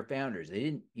their founders. They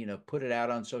didn't, put it out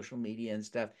on social media and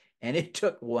stuff. And it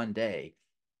took one day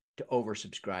to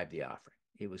oversubscribe the offering.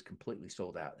 It was completely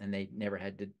sold out, and they never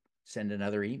had to send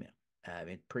another email. I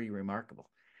mean, pretty remarkable.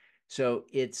 So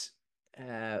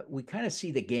we kind of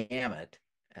see the gamut,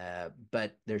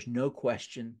 but there's no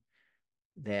question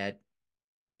that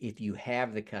if you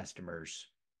have the customers,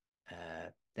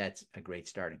 that's a great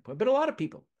starting point. But a lot of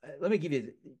people, let me give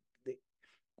you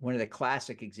one of the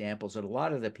classic examples that a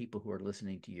lot of the people who are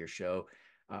listening to your show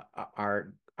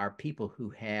are people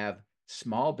who have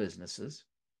small businesses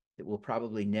that will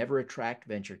probably never attract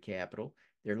venture capital.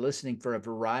 They're listening for a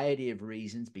variety of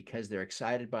reasons because they're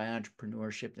excited by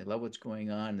entrepreneurship. They love what's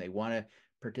going on. They want to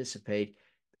participate.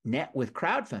 With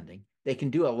crowdfunding, they can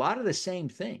do a lot of the same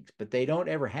things, but they don't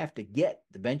ever have to get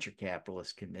the venture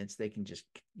capitalists convinced. They can just,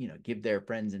 give their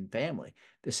friends and family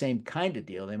the same kind of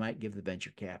deal they might give the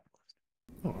venture capitalist.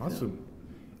 Oh, awesome.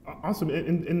 Awesome.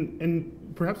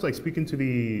 And perhaps like speaking to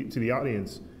the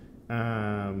audience,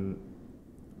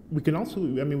 we can also,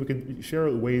 we can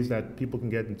share ways that people can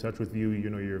get in touch with you,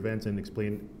 your events, and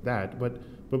explain that. But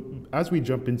as we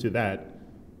jump into that,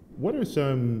 what are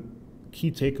some key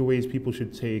takeaways people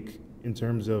should take in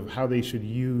terms of how they should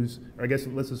use, or I guess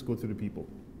let's just go through the people,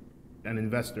 an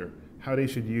investor, how they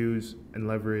should use and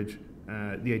leverage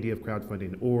the idea of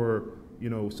crowdfunding, or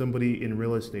somebody in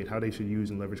real estate, how they should use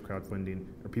and leverage crowdfunding,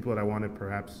 or people that want to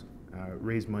perhaps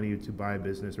raise money to buy a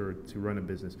business or to run a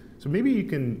business. So maybe you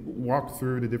can walk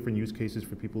through the different use cases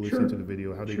for people listening to the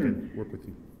video, how they can work with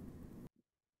you.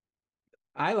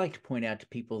 I like to point out to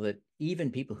people that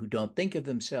even people who don't think of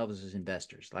themselves as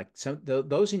investors, like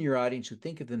those in your audience who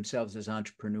think of themselves as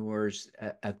entrepreneurs,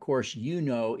 of course,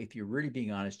 if you're really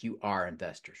being honest, you are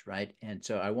investors, right? And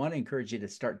so I want to encourage you to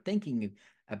start thinking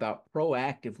about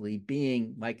proactively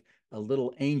being like a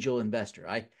little angel investor.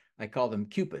 I call them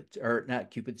cupids, or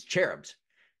not cupids, cherubs.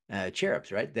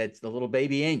 Cherubs, right? That's the little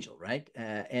baby angel, right?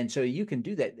 And so you can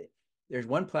do that. There's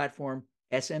one platform,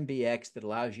 SMBX, that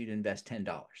allows you to invest $10,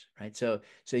 right? So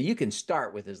you can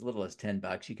start with as little as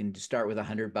 $10. You can start with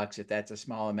 $100 if that's a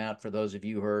small amount. For those of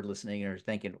you who are listening and are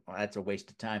thinking, well, that's a waste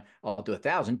of time, I'll do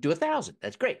 1,000. Do 1,000.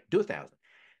 That's great. Do 1,000.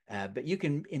 But you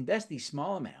can invest these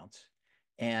small amounts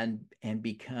and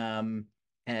become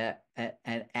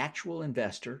an actual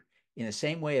investor in the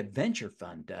same way a venture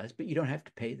fund does, but you don't have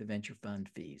to pay the venture fund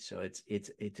fees. So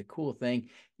it's a cool thing.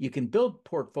 You can build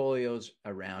portfolios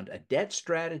around a debt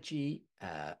strategy,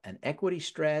 an equity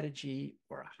strategy,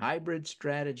 or a hybrid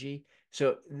strategy.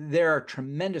 So there are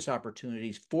tremendous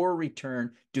opportunities for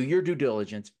return. Do your due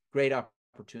diligence. Great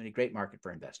opportunity, great market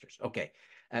for investors. Okay,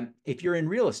 if you're in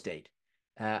real estate,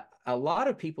 a lot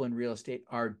of people in real estate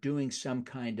are doing some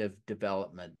kind of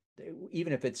development,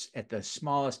 even if it's at the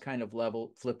smallest kind of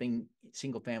level, flipping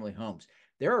single family homes.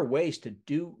 There are ways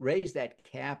to raise that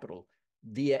capital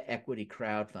via equity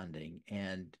crowdfunding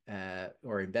and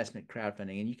or investment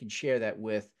crowdfunding, and you can share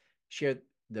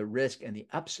the risk and the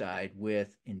upside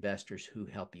with investors who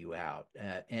help you out.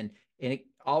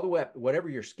 All the way up, whatever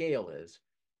your scale is,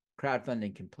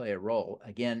 crowdfunding can play a role.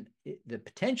 Again, the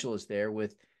potential is there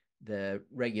with the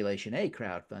Regulation A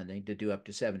crowdfunding to do up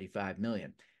to 75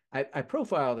 million. I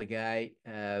profiled a guy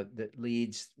that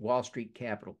leads Wall Street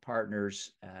Capital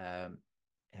Partners, an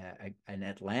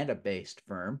Atlanta-based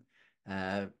firm.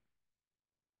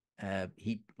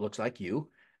 He looks like you,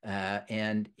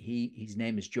 and his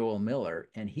name is Joel Miller,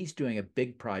 and he's doing a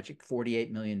big project,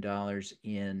 $48 million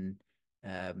in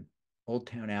Old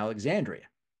Town Alexandria.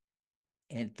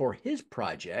 And for his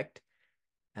project,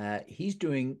 he's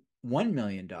doing $1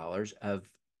 million of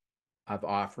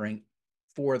offering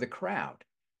for the crowd.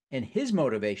 And his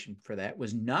motivation for that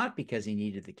was not because he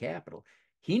needed the capital.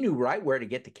 He knew right where to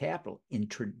get the capital in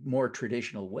more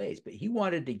traditional ways, but he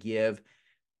wanted to give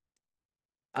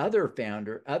other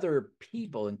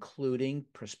people, including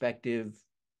prospective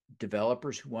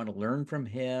developers who want to learn from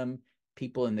him,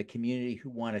 people in the community who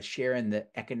want to share in the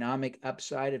economic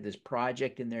upside of this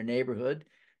project in their neighborhood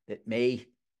that may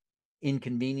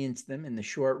inconvenience them in the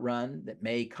short run, that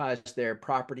may cause their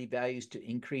property values to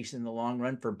increase in the long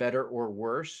run for better or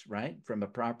worse, right? From a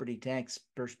property tax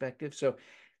perspective. So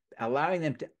allowing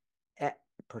them to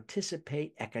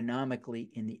participate economically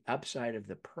in the upside of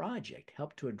the project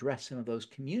helped to address some of those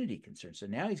community concerns. So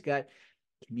now he's got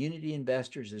community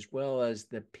investors as well as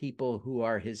the people who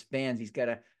are his fans. He's got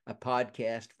a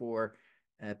podcast for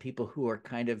people who are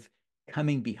kind of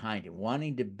coming behind him,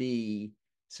 wanting to be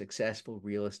successful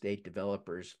real estate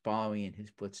developers, following in his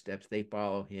footsteps. They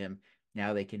follow him.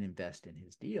 Now they can invest in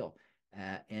his deal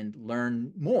and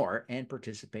learn more and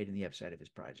participate in the upside of his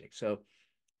project. So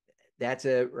that's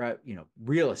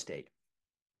real estate.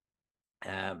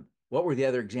 What were the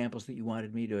other examples that you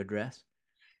wanted me to address?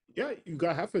 Yeah, you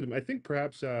got half of them. I think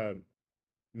perhaps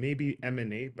maybe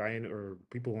M&A, buying or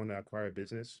people want to acquire a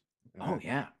business. Oh And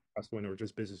yeah, that's one, or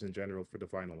just business in general for the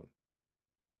final one.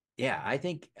 yeah. I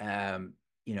think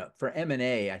for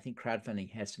M&A, I think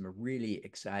crowdfunding has some really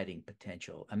exciting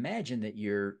potential. Imagine that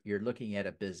you're looking at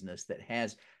a business that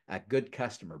has a good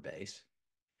customer base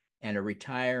and a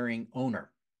retiring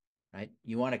owner, right?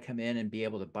 You want to come in and be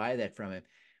able to buy that from him.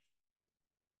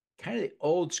 Kind of the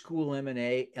old school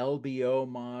M&A LBO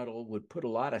model would put a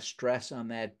lot of stress on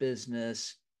that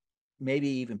business, maybe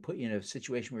even put you in a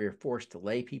situation where you're forced to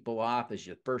lay people off as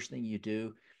the first thing you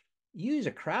do. Use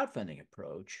a crowdfunding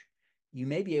approach, you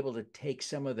may be able to take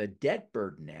some of the debt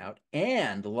burden out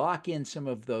and lock in some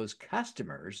of those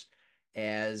customers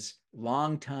as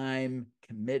longtime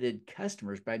committed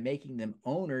customers by making them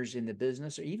owners in the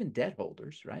business or even debt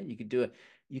holders, right?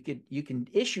 You can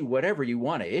issue whatever you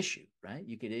want to issue, right?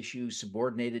 You could issue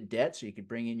subordinated debt, so you could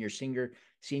bring in your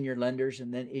senior lenders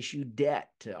and then issue debt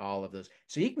to all of those.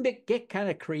 So you can get kind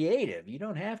of creative. You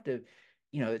don't have to,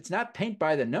 it's not paint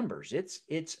by the numbers.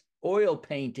 It's oil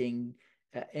painting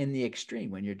in the extreme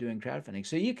when you're doing crowdfunding.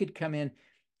 So you could come in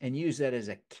and use that as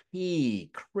a key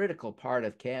critical part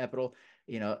of capital.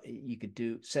 You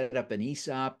could set up an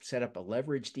ESOP, set up a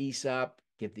leveraged ESOP,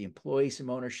 give the employee some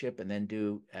ownership, and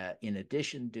then in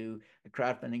addition, do a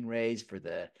crowdfunding raise for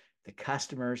the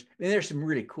customers. I mean, there's some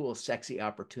really cool, sexy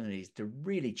opportunities to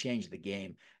really change the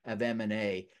game of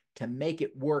M&A to make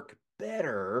it work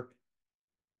better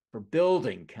for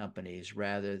building companies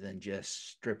rather than just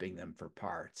stripping them for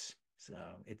parts. So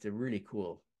it's a really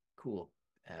cool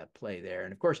play there.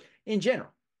 And of course, in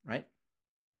general, right?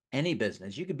 Any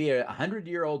business, you could be a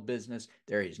 100-year-old business.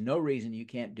 There is no reason you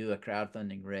can't do a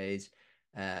crowdfunding raise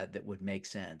that would make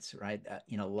sense, right?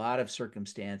 In a lot of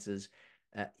circumstances,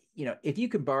 if you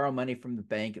can borrow money from the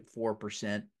bank at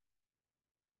 4%,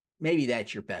 maybe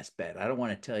that's your best bet. I don't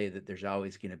want to tell you that there's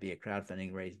always going to be a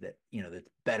crowdfunding raise that's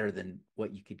better than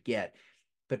what you could get.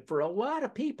 But for a lot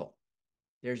of people,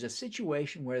 there's a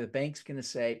situation where the bank's going to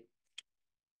say,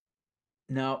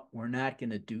 no, we're not going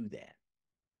to do that,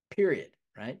 period,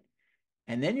 right?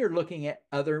 And then you're looking at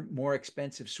other more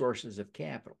expensive sources of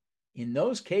capital. in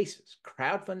those cases,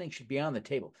 crowdfunding should be on the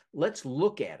table. Let's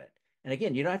look at it. And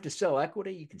again, you don't have to sell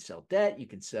equity. You can sell debt. You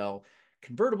can sell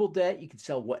convertible debt. You can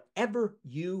sell whatever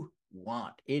you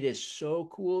want. It is so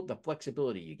cool, the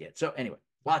flexibility you get. So anyway,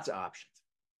 lots of options.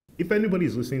 If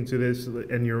anybody's listening to this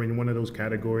and you're in one of those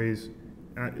categories,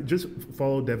 just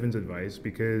follow Devin's advice,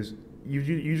 because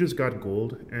you just got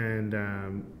gold.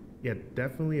 And yeah,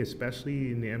 definitely,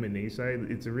 especially in the M&A side,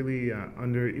 it's a really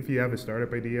if you have a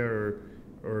startup idea, or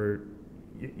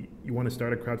you want to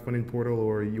start a crowdfunding portal,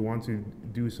 or you want to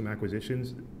do some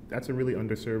acquisitions, that's a really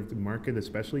underserved market,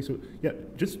 especially. So yeah,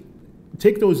 just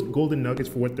take those golden nuggets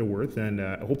for what they're worth, and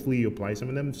hopefully you apply some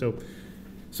of them. So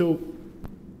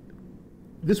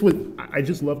I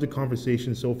just love the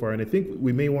conversation so far, and I think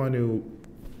we may want to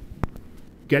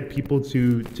get people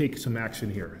to take some action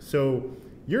here. So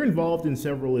you're involved in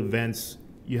several events.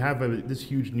 You have this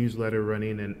huge newsletter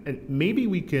running, and maybe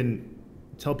we can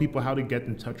tell people how to get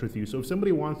in touch with you. So if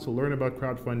somebody wants to learn about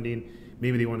crowdfunding,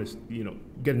 maybe they want to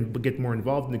get more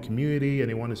involved in the community and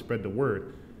they want to spread the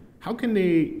word, how can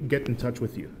they get in touch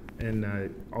with you and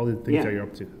all the things that you're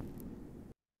up to?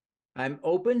 I'm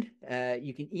open.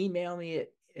 You can email me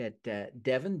at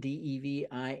Devin,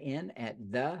 Devin, at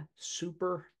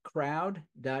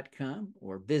thesupercrowd.com,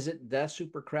 or visit The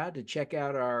Supercrowd to check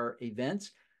out our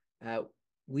events.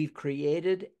 We've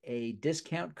created a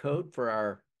discount code for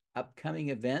our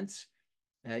upcoming events.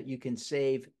 You can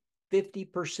save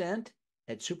 50%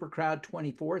 at Supercrowd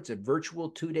 24. It's a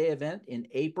virtual 2-day event in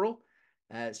April.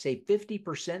 Save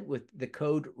 50% with the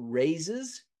code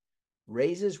RAISES.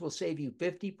 RAISES will save you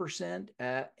 50%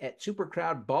 at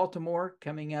Supercrowd Baltimore,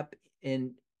 coming up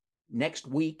in next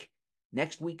week.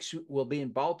 Next week we'll be in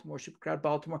Baltimore, Supercrowd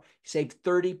Baltimore. Save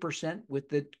 30% with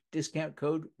the discount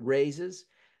code RAISES.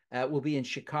 We'll be in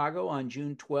Chicago on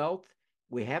June 12th.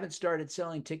 We haven't started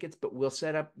selling tickets, but we'll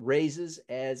set up RAISES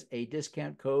as a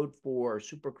discount code for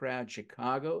Supercrowd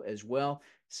Chicago as well.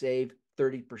 Save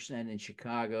 30% in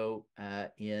Chicago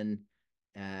in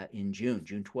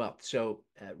June 12th. So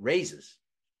RAISES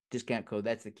discount code,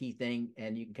 that's the key thing.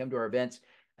 And you can come to our events,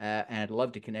 and I'd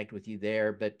love to connect with you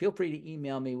there. But feel free to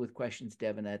email me with questions,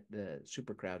 Devin, at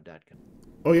supercrowd.com.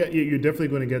 Oh yeah, you're definitely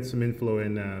going to get some info.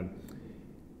 And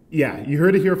yeah, you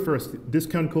heard it here first.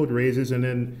 Discount code RAISES, and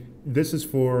then this is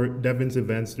for Devin's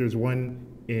events. There's one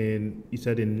you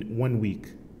said in 1 week,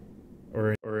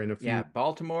 or in a few. Yeah,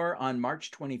 Baltimore on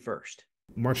March 21st.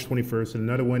 March 21st, and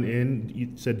another one you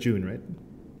said June, right?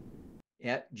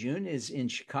 Yeah, June is in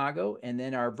Chicago, and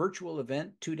then our virtual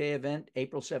event, 2-day event,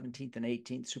 April 17th and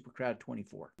 18th, Supercrowd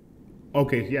 24.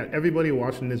 Okay, yeah, everybody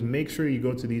watching this, make sure you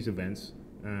go to these events.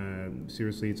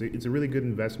 Seriously, it's a really good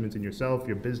investment in yourself,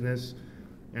 your business,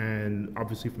 and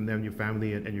obviously from them, your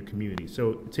family and your community.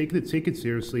 So take it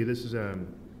seriously. This is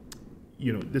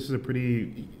this is a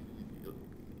pretty.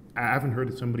 I haven't heard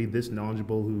of somebody this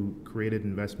knowledgeable who created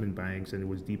investment banks and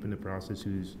was deep in the process,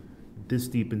 who's this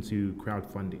deep into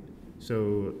crowdfunding.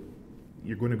 So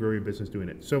you're going to grow your business doing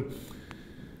it. So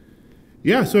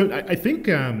yeah, so I think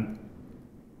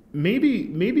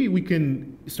maybe we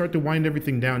can start to wind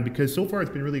everything down, because so far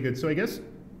it's been really good. So I guess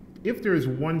if there's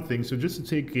one thing, so just to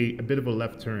take a bit of a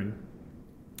left turn,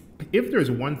 if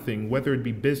there's one thing, whether it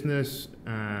be business,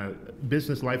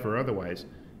 business life or otherwise,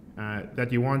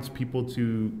 that you want people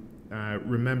to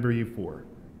remember you for,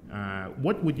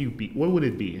 what would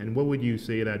it be? And what would you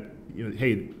say that,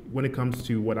 hey, when it comes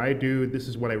to what I do, this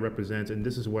is what I represent, and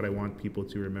this is what I want people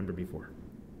to remember me for?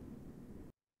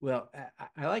 Well,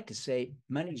 I like to say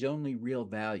money's only real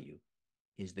value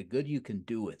is the good you can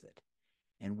do with it.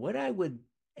 And what I would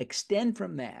extend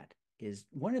from that is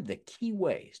one of the key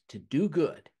ways to do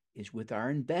good is with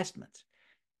our investments.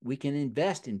 We can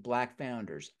invest in Black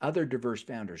founders, other diverse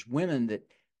founders, women that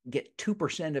get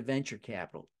 2% of venture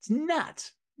capital. It's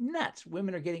nuts.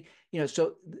 Women are getting,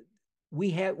 so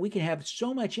we can have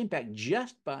so much impact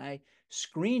just by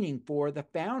screening for the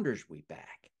founders we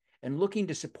back and looking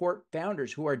to support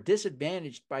founders who are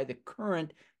disadvantaged by the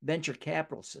current venture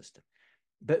capital system.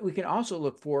 But we can also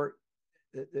look for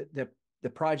the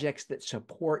projects that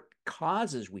support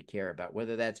causes we care about,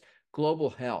 whether that's global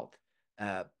health,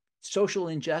 social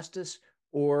injustice,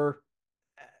 or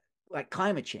like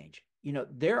climate change.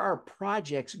 There are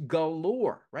projects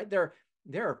galore, right? There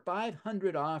are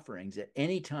 500 offerings at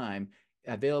any time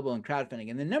available in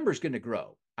crowdfunding, and the number's going to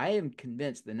grow. I am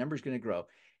convinced the number's going to grow.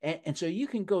 And so you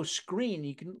can go screen,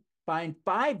 you can find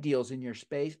 5 deals in your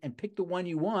space and pick the one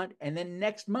you want. And then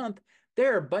next month,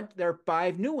 there are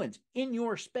 5 new ones in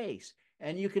your space.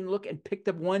 And you can look and pick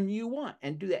the one you want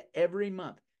and do that every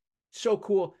month. So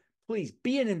cool. Please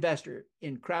be an investor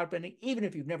in crowdfunding, even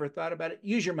if you've never thought about it.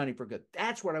 Use your money for good.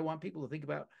 That's what I want people to think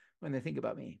about when they think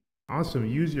about me. Awesome.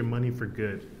 Use your money for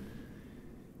good.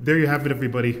 There you have it,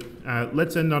 everybody.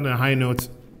 Let's end on a high note.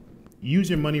 Use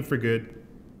your money for good.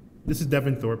 This is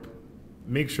Devin Thorpe.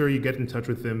 Make sure you get in touch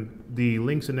with him. The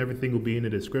links and everything will be in the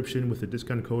description with the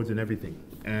discount codes and everything.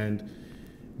 And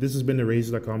this has been the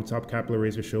Raises.com Top Capital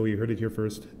Raiser Show. You heard it here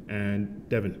first. And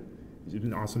Devin, it's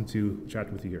been awesome to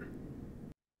chat with you here.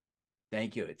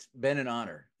 Thank you. It's been an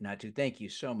honor. Not to. Thank you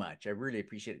so much. I really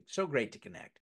appreciate it. So great to connect.